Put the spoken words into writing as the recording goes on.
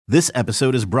This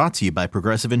episode is brought to you by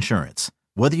Progressive Insurance.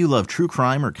 Whether you love true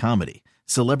crime or comedy,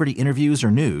 celebrity interviews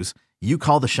or news, you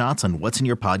call the shots on what's in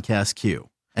your podcast queue.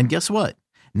 And guess what?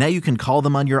 Now you can call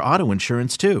them on your auto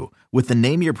insurance too with the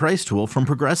Name Your Price tool from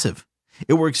Progressive.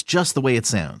 It works just the way it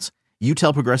sounds. You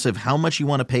tell Progressive how much you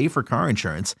want to pay for car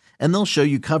insurance, and they'll show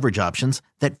you coverage options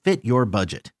that fit your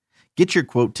budget. Get your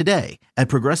quote today at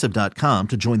Progressive.com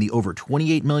to join the over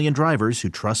 28 million drivers who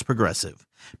trust Progressive.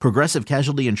 Progressive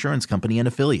Casualty Insurance Company and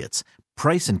Affiliates.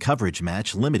 Price and coverage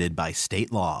match limited by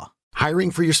state law. Hiring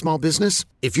for your small business?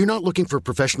 If you're not looking for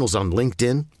professionals on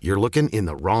LinkedIn, you're looking in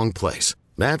the wrong place.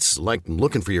 That's like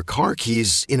looking for your car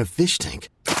keys in a fish tank.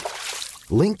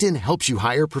 LinkedIn helps you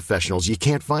hire professionals you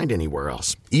can't find anywhere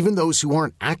else, even those who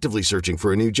aren't actively searching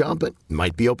for a new job but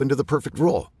might be open to the perfect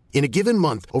role. In a given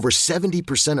month, over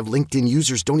 70% of LinkedIn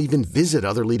users don't even visit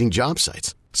other leading job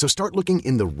sites. So start looking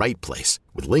in the right place.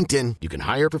 With LinkedIn, you can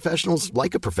hire professionals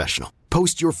like a professional.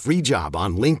 Post your free job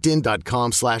on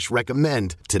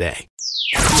linkedin.com/recommend today.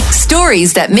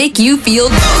 Stories that make you feel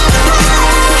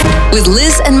with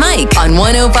Liz and Mike on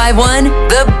 105.1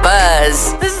 The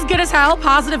Buzz. This is good as hell,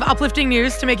 positive, uplifting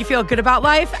news to make you feel good about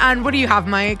life. And what do you have,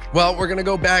 Mike? Well, we're going to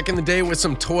go back in the day with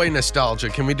some toy nostalgia.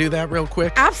 Can we do that real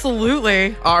quick?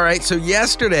 Absolutely. All right, so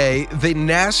yesterday, the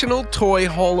National Toy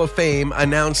Hall of Fame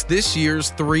announced this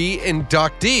year's 3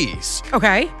 inductees.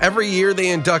 Okay. Every year, they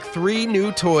induct 3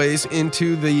 new toys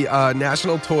into the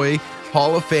National Toy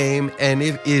Hall of Fame, and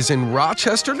it is in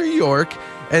Rochester, New York.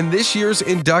 And this year's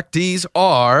inductees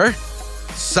are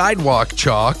Sidewalk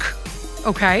Chalk,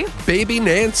 Okay. Baby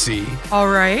Nancy, All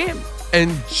right.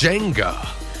 and Jenga.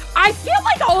 I feel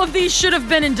like all of these should have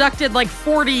been inducted like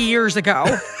 40 years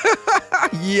ago.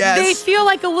 Yes. They feel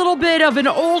like a little bit of an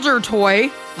older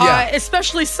toy,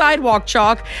 especially Sidewalk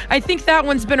Chalk. I think that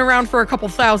one's been around for a couple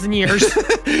thousand years.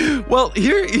 Well,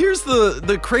 here's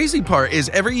the crazy part is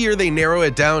every year they narrow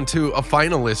it down to a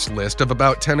finalist list of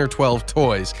about 10 or 12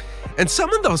 toys. And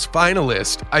some of those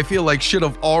finalists, I feel like, should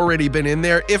have already been in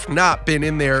there, if not been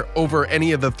in there over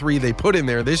any of the 3 they put in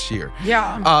there this year.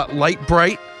 Yeah. Light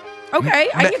Bright. Okay,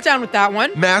 I can get down with that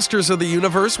one. Masters of the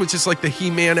Universe, which is like the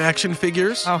He-Man action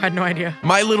figures. Oh, I had no idea.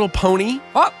 My Little Pony.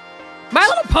 Oh, My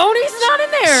Little Pony's not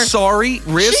in there. Sorry,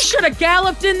 Risk. She should have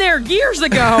galloped in there years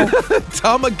ago.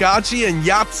 Tamagotchi and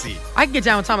Yahtzee. I can get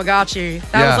down with Tamagotchi.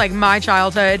 That was like my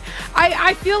childhood.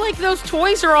 I feel like those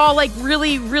toys are all like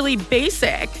really, really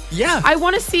basic. Yeah. I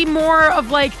want to see more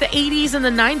of like the 80s and the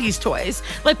 90s toys.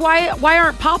 Like why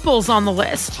aren't Popples on the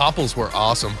list? Popples were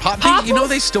awesome. Popples? You know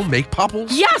they still make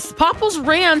Popples? Yes, Popples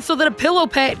ran so that a pillow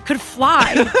pet could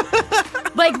fly.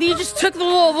 Like you just took the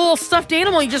little stuffed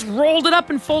animal, you just rolled it up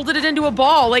and folded it into a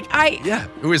ball. Yeah,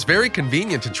 it was very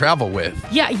convenient to travel with.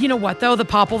 Yeah, you know what though? The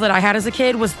Popple that I had as a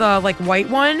kid was the like white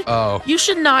one. Oh. You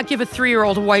should not give a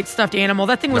 3-year-old a white stuffed animal.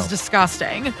 That thing was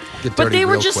disgusting. But they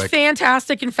were just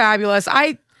fantastic and fabulous.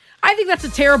 I think that's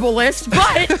a terrible list,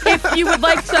 but if you would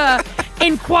like to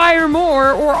inquire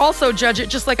more or also judge it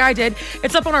just like I did,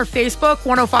 it's up on our Facebook,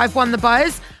 105.1 The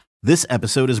Buzz. This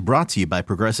episode is brought to you by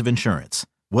Progressive Insurance.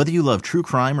 Whether you love true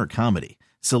crime or comedy,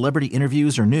 celebrity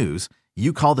interviews or news,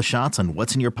 you call the shots on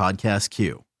what's in your podcast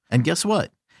queue. And guess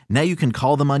what? Now you can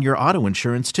call them on your auto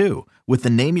insurance too with the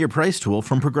Name Your Price tool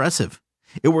from Progressive.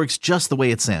 It works just the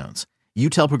way it sounds. You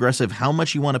tell Progressive how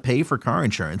much you want to pay for car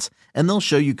insurance, and they'll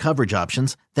show you coverage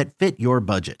options that fit your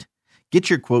budget. Get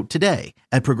your quote today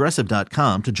at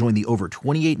Progressive.com to join the over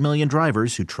 28 million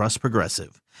drivers who trust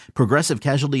Progressive. Progressive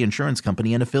Casualty Insurance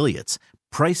Company and Affiliates.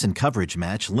 Price and coverage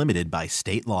match limited by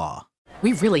state law.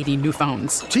 We really need new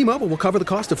phones. T-Mobile will cover the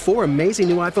cost of 4 amazing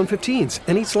new iPhone 15s,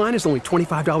 and each line is only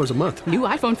 $25 a month. New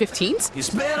iPhone 15s?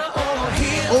 It's better over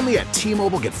here. Only at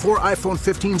T-Mobile, get 4 iPhone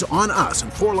 15s on us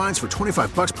and 4 lines for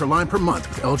 $25 per line per month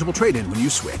with eligible trade-in when you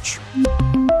switch.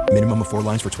 Minimum of 4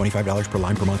 lines for $25 per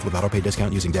line per month with autopay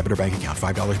discount using debit or bank account.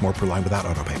 $5 more per line without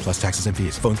autopay, plus taxes and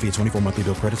fees. Phone fee at 24 monthly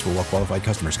bill credits for well-qualified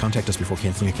customers. Contact us before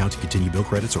canceling account to continue bill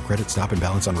credits or credit stop and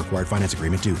balance on required finance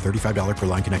agreement due. $35 per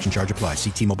line connection charge applies. See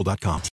T-Mobile.com.